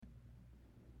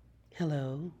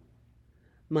Hello,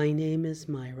 my name is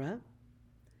Myra,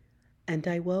 and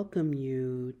I welcome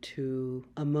you to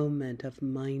a moment of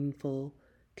mindful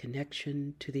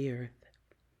connection to the earth.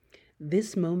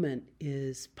 This moment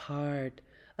is part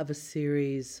of a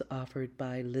series offered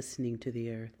by Listening to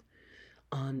the Earth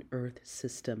on Earth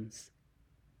Systems.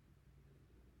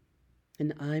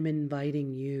 And I'm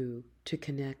inviting you to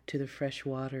connect to the fresh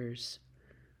waters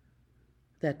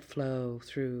that flow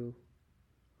through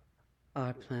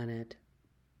our planet.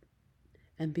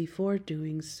 And before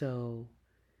doing so,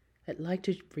 I'd like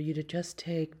for you to just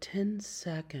take 10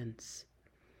 seconds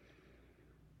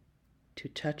to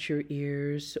touch your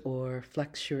ears or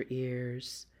flex your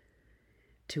ears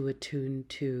to attune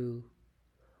to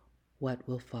what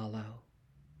will follow.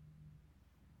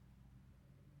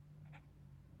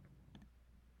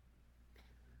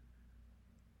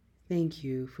 Thank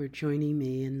you for joining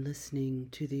me in listening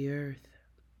to the earth.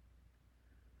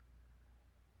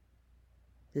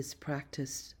 This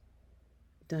practice,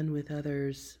 done with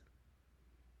others,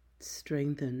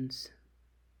 strengthens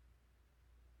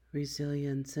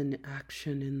resilience and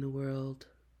action in the world.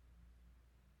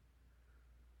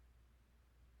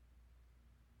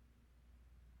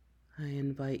 I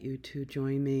invite you to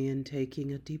join me in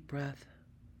taking a deep breath.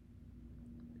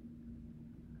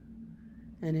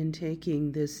 And in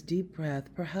taking this deep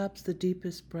breath, perhaps the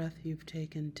deepest breath you've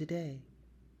taken today,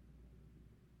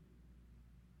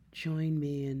 join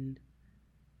me in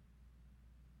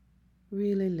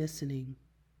really listening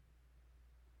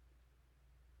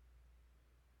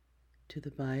to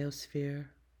the biosphere,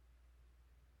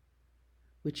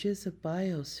 which is a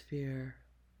biosphere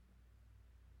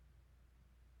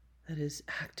that is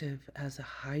active as a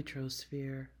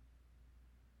hydrosphere.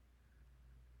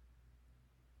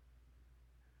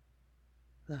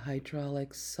 The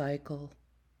hydraulic cycle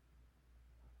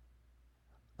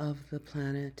of the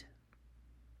planet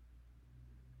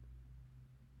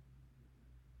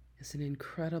is an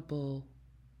incredible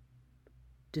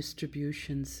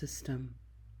distribution system.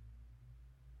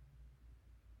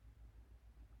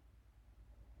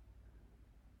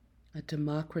 A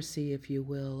democracy, if you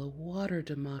will, a water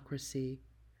democracy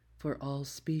for all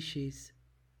species.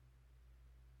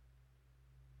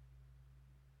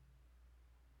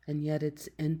 And yet it's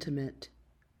intimate.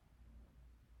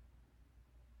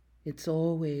 It's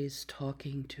always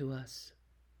talking to us.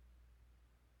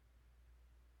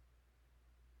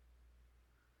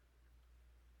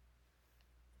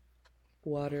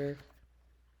 Water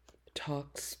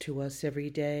talks to us every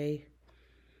day,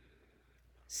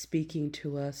 speaking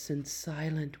to us in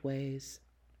silent ways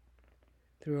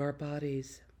through our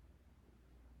bodies.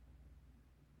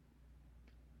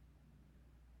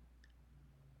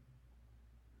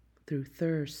 Through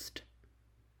thirst,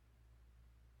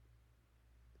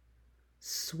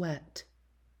 sweat,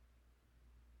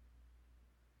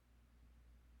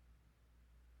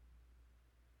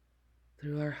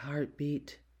 through our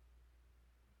heartbeat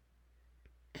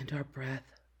and our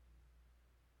breath.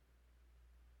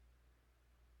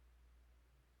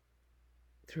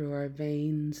 Through our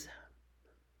veins,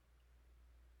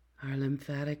 our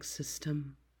lymphatic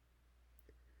system,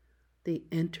 the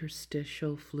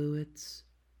interstitial fluids,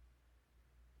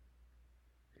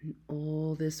 and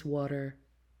all this water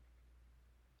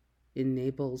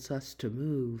enables us to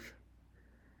move,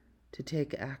 to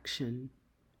take action,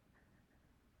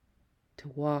 to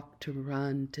walk, to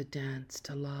run, to dance,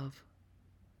 to love.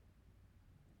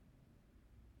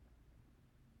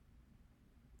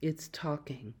 It's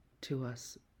talking to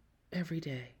us every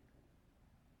day.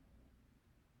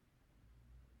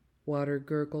 Water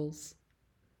gurgles,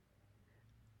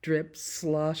 drips,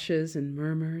 sloshes, and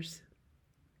murmurs.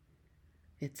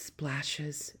 It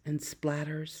splashes and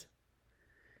splatters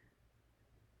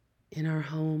in our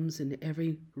homes, in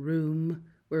every room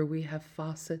where we have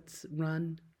faucets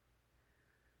run.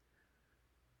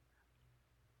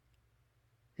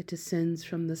 It descends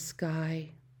from the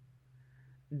sky,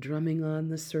 drumming on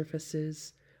the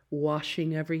surfaces,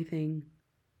 washing everything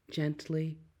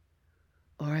gently,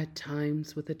 or at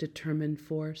times with a determined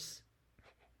force,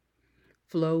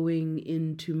 flowing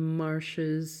into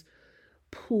marshes,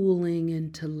 pooling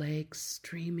into lakes,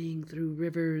 streaming through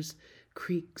rivers,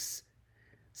 creeks,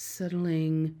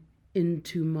 settling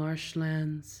into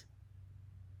marshlands.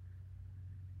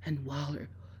 And while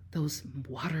those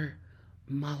water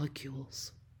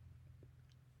molecules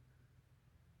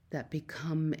that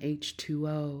become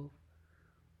H2O,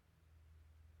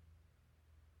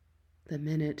 the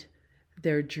minute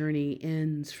their journey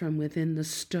ends from within the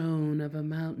stone of a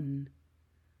mountain,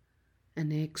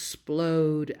 and they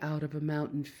explode out of a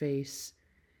mountain face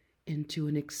into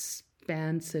an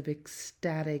expansive,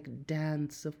 ecstatic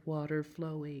dance of water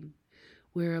flowing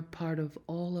We're a part of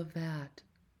all of that.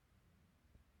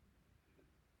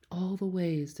 All the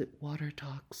ways that water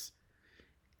talks.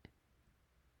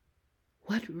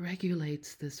 What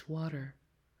regulates this water,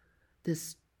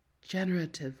 this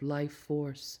generative life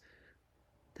force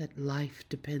that life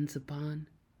depends upon,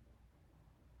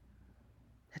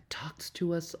 that talks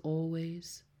to us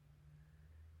always?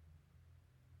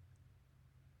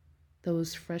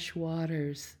 Those fresh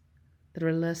waters that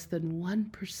are less than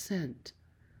 1%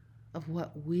 of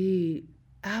what we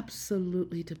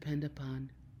absolutely depend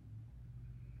upon.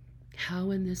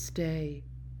 How in this day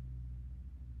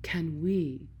can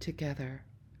we together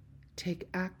take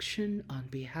action on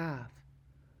behalf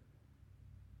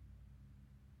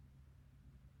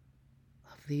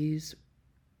of these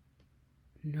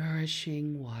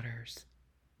nourishing waters?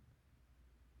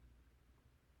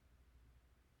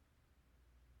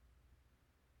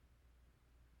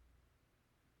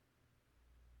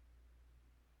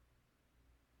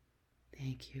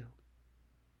 Thank you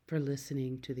for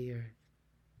listening to the earth.